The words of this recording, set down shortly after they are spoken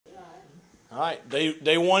All right,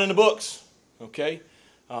 day one in the books. Okay,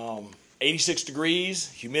 86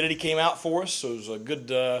 degrees. Humidity came out for us, so it was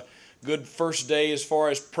a good first day as far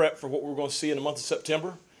as prep for what we're going to see in the month of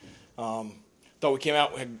September. Thought we came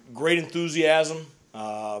out, had great enthusiasm.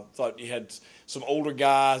 Thought you had some older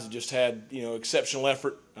guys that just had exceptional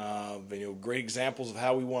effort. Great examples of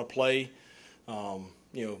how we want to play.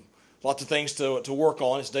 Lots of things to work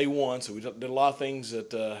on. It's day one, so we did a lot of things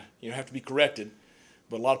that have to be corrected,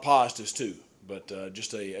 but a lot of positives too. But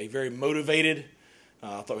just a very motivated.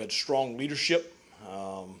 I thought we had strong leadership.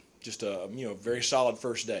 Just a very solid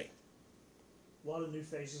first day. A lot of new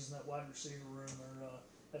faces in that wide receiver room.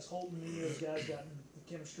 Has Holton and any of those guys gotten the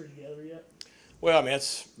chemistry together yet? Well, I mean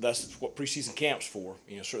that's what preseason camp's for.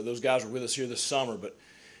 Sort of those guys were with us here this summer, but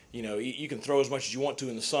you can throw as much as you want to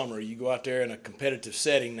in the summer. You go out there in a competitive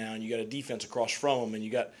setting now, and you got a defense across from them, and you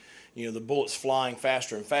got the bullets flying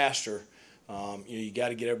faster and faster. You got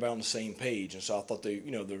to get everybody on the same page, and so I thought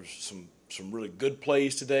there's some really good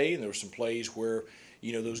plays today, and there were some plays where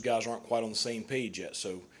those guys aren't quite on the same page yet.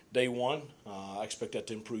 So day one, I expect that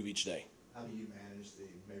to improve each day. How do you manage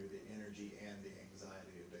maybe the energy and the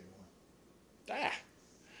anxiety of day one?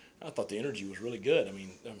 I thought the energy was really good. I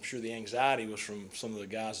mean, I'm sure the anxiety was from some of the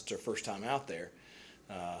guys it's their first time out there.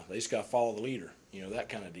 They just got to follow the leader, that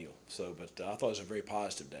kind of deal. So, but I thought it was a very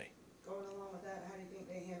positive day. Going along with that, how do you think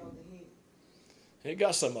they handled the heat? It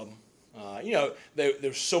got some of them.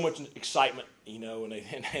 There's so much excitement, and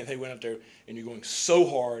they went up there, and you're going so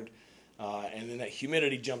hard, and then that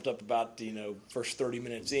humidity jumped up about first 30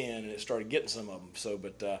 minutes in, and it started getting some of them. So,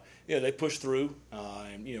 but they pushed through,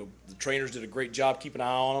 and the trainers did a great job keeping an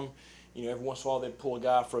eye on them. Every once in a while they'd pull a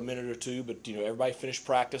guy for a minute or two, but everybody finished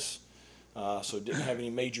practice, so it didn't have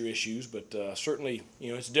any major issues. But certainly,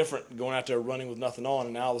 it's different going out there running with nothing on,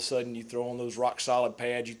 and now all of a sudden you throw on those rock solid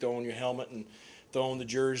pads, you throw on your helmet, and throw on the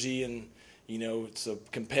jersey, and it's a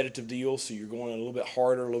competitive deal, so you're going a little bit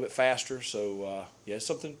harder, a little bit faster. So it's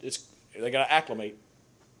something. They got to acclimate.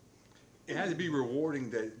 It had to be rewarding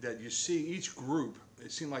that you see each group.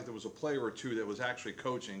 It seemed like there was a player or two that was actually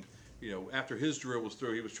coaching. After his drill was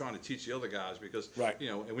through, he was trying to teach the other guys because right.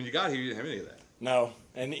 And when you got here, you didn't have any of that. No,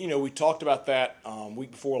 and we talked about that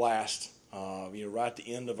week before last. Right at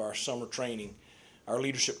the end of our summer training, our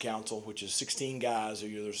leadership council, which is 16 guys.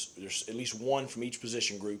 There's at least one from each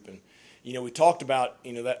position group, and we talked about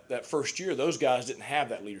that first year those guys didn't have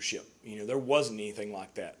that leadership. There wasn't anything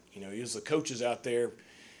like that. It was the coaches out there,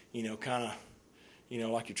 kind of,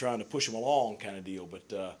 like you're trying to push them along kind of deal.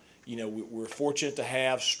 But we're fortunate to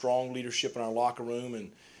have strong leadership in our locker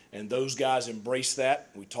room, and those guys embrace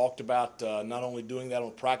that. We talked about not only doing that on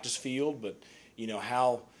the practice field, but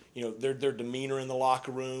how. Their demeanor in the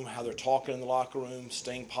locker room, how they're talking in the locker room,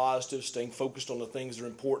 staying positive, staying focused on the things that are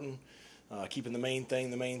important, keeping the main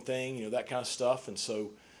thing, that kind of stuff. And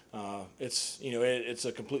so it's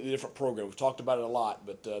a completely different program. We've talked about it a lot,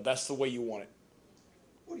 but that's the way you want it.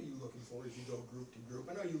 What are you looking for as you go group to group?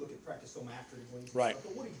 I know you look at practice film after the wins, right? Stuff,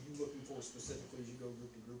 but what are you looking for specifically as you go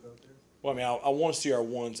group to group out there? Well, I mean, I want to see our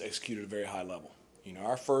ones executed at a very high level.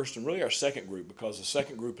 Our first and really our second group, because the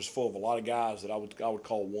second group is full of a lot of guys that I would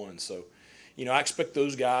call ones. So, I expect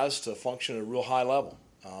those guys to function at a real high level.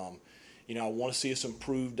 I want to see us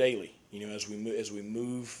improve daily. As we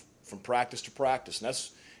move from practice to practice, and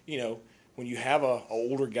that's when you have a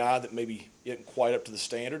older guy that maybe isn't quite up to the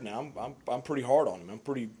standard. Now I'm pretty hard on him. I'm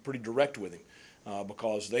pretty direct with him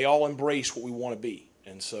because they all embrace what we want to be,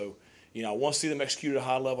 and so I want to see them execute at a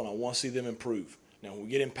high level, and I want to see them improve. Now when we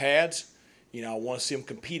get in pads. I want to see them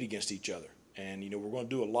compete against each other, and we're going to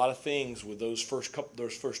do a lot of things with those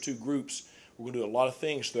first two groups. We're going to do a lot of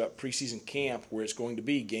things throughout preseason camp where it's going to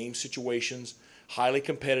be game situations, highly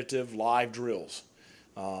competitive, live drills,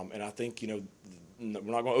 and I think we're not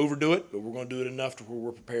going to overdo it, but we're going to do it enough to where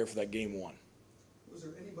we're prepared for that game one. Was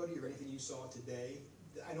there anybody or anything you saw today?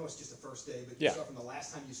 I know it's just the first day, but you saw from the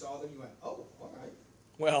last time you saw them, you went, "Oh, all right."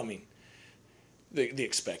 Well, I mean, the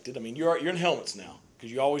expected. I mean, you're in helmets now.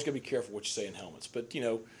 Because you always got to be careful what you say in helmets. But,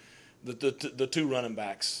 the two running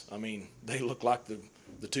backs, I mean, they look like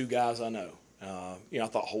the two guys I know. I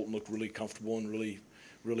thought Holton looked really comfortable and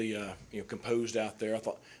really composed out there. I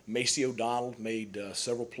thought Macy O'Donnell made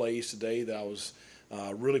several plays today that I was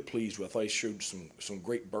really pleased with. I thought he showed some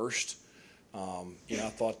great burst. I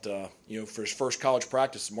thought, for his first college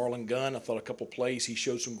practice, Marlon Gunn, I thought a couple of plays he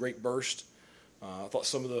showed some great burst. I thought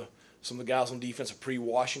some of the guys on defense,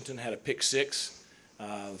 Pre-Washington, had a pick six.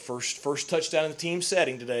 The first touchdown in the team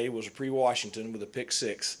setting today was a Pre-Washington with a pick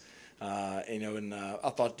six. And I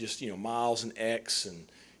thought just Miles and X and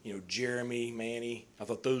Jeremy, Manny. I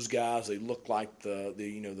thought those guys, they looked like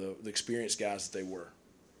the experienced guys that they were.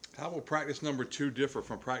 How will practice number 2 differ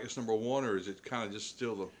from practice number 1, or is it kind of just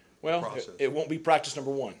still the Well, process? it won't be practice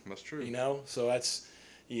number 1. That's true. You know, so that's,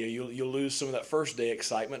 you'll lose some of that first day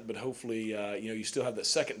excitement, but hopefully, you still have that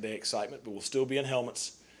second day excitement, but we'll still be in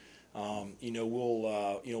helmets. We'll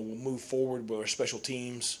move forward with our special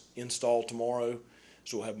teams install tomorrow,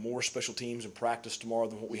 so we'll have more special teams in practice tomorrow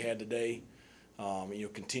than what we had today.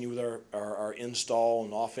 Continue with our install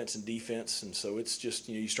on offense and defense, and so it's just,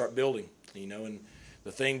 you start building, and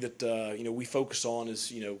the thing that, we focus on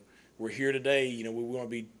is, we're here today, we want to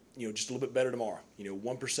be, just a little bit better tomorrow,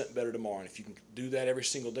 1% better tomorrow. And if you can do that every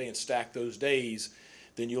single day and stack those days,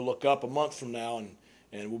 then you'll look up a month from now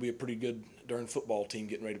and we'll be a pretty good darn football team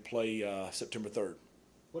getting ready to play September 3rd.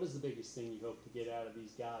 What is the biggest thing you hope to get out of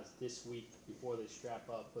these guys this week before they strap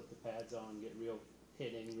up, put the pads on, get real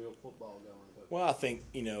hitting, real football going? Well, I think,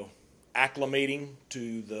 acclimating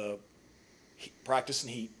to the practice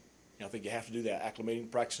and heat. I think you have to do that, acclimating,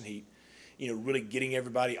 practice and heat. Really getting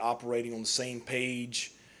everybody operating on the same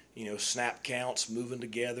page, snap counts, moving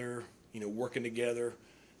together, working together,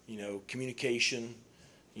 communication,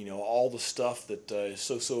 all the stuff that is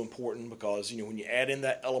so important, because, when you add in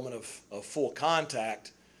that element of full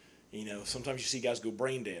contact, sometimes you see guys go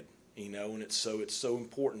brain dead, and it's so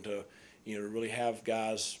important to, to really have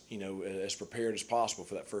guys, as prepared as possible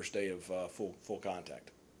for that first day of full contact.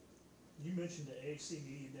 You mentioned to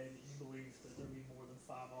ACU today that you believe that there'll be more than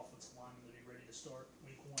 5 offensive linemen that are ready to start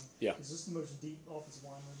week 1. Yeah. Is this the most deep offensive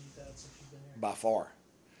lineman you've had since you've been here? By far.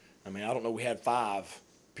 I mean, I don't know, we had 5,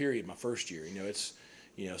 period, my first year.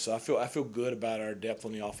 So I feel good about our depth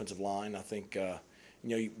on the offensive line. I think,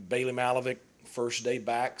 Bailey Malovic, first day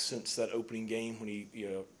back since that opening game when he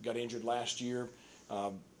got injured last year.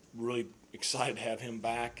 Really excited to have him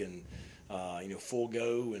back, and full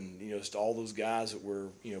go, and just all those guys that were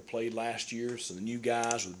played last year. So the new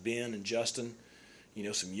guys with Ben and Justin,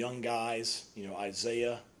 some young guys,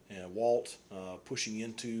 Isaiah and Walt pushing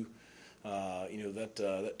into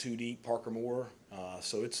that 2 deep, Parker Moore.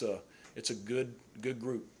 So it's a good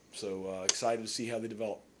group. So excited to see how they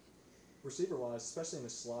develop. Receiver-wise, especially in the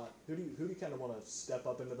slot, who do you kind of want to step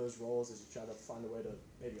up into those roles as you try to find a way to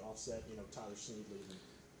maybe offset, Tyler Snead leaving?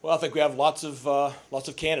 Well, I think we have lots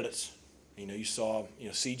of candidates. You saw,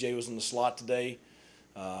 CJ was in the slot today,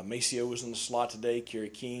 Maceo was in the slot today, Kerry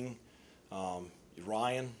King,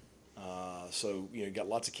 Ryan. So you got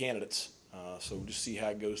lots of candidates. So we'll just see how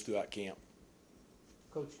it goes throughout camp.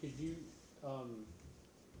 Coach, could you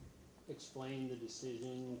explain the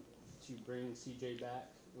decision to bring CJ back?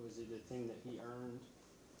 Was it a thing that he earned?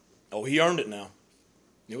 Oh, he earned it now.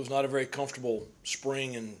 It was not a very comfortable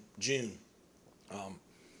spring and June.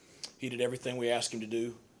 He did everything we asked him to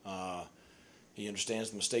do. He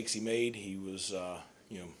understands the mistakes he made. He was,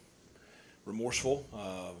 remorseful,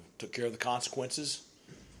 took care of the consequences.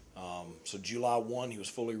 So July 1, he was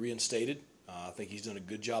fully reinstated. I think he's done a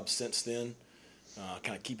good job since then,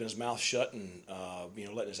 kind of keeping his mouth shut and,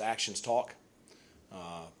 letting his actions talk.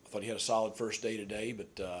 I thought he had a solid first day today, but,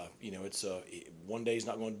 it's one day he's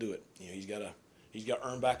not going to do it. He's got to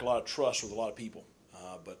earn back a lot of trust with a lot of people.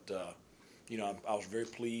 I was very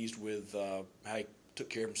pleased with how he took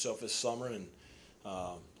care of himself this summer and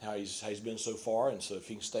how he's been so far. And so if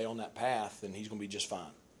he can stay on that path, then he's going to be just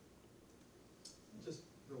fine. Just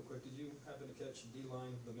real quick, did you happen to catch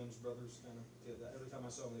D-line, the Mims brothers, kind of did that? Every time I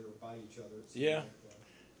saw them, they were by each other. Yeah,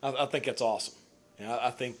 I think that's awesome.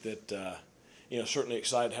 I think that, certainly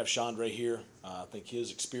excited to have Chandre here. I think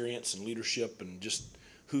his experience and leadership and just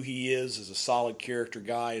who he is as a solid character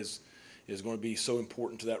guy is going to be so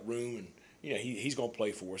important to that room. And, he's going to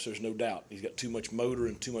play for us. There's no doubt. He's got too much motor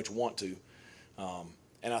and too much want to.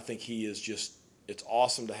 And I think he is just – it's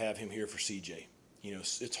awesome to have him here for CJ.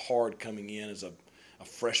 It's hard coming in as a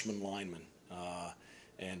freshman lineman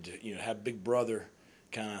and, have Big Brother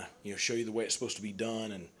kind of, show you the way it's supposed to be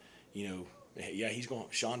done. And,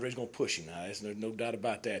 Chandre's going to push him. Now, there's no doubt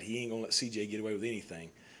about that. He ain't going to let CJ get away with anything.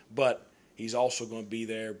 But he's also going to be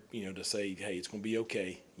there, to say, hey, it's going to be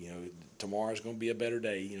okay. Tomorrow's going to be a better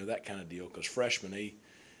day, that kind of deal. Because freshmen,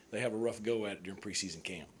 they have a rough go at it during preseason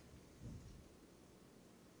camp.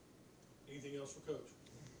 Anything else for Coach?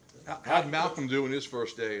 How'd Malcolm do in his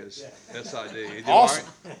first day as SID? He did Awesome.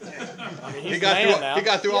 All right? I mean, he's He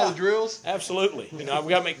got through all the drills? Absolutely. We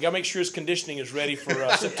got to make sure his conditioning is ready for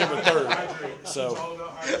September 3rd. So.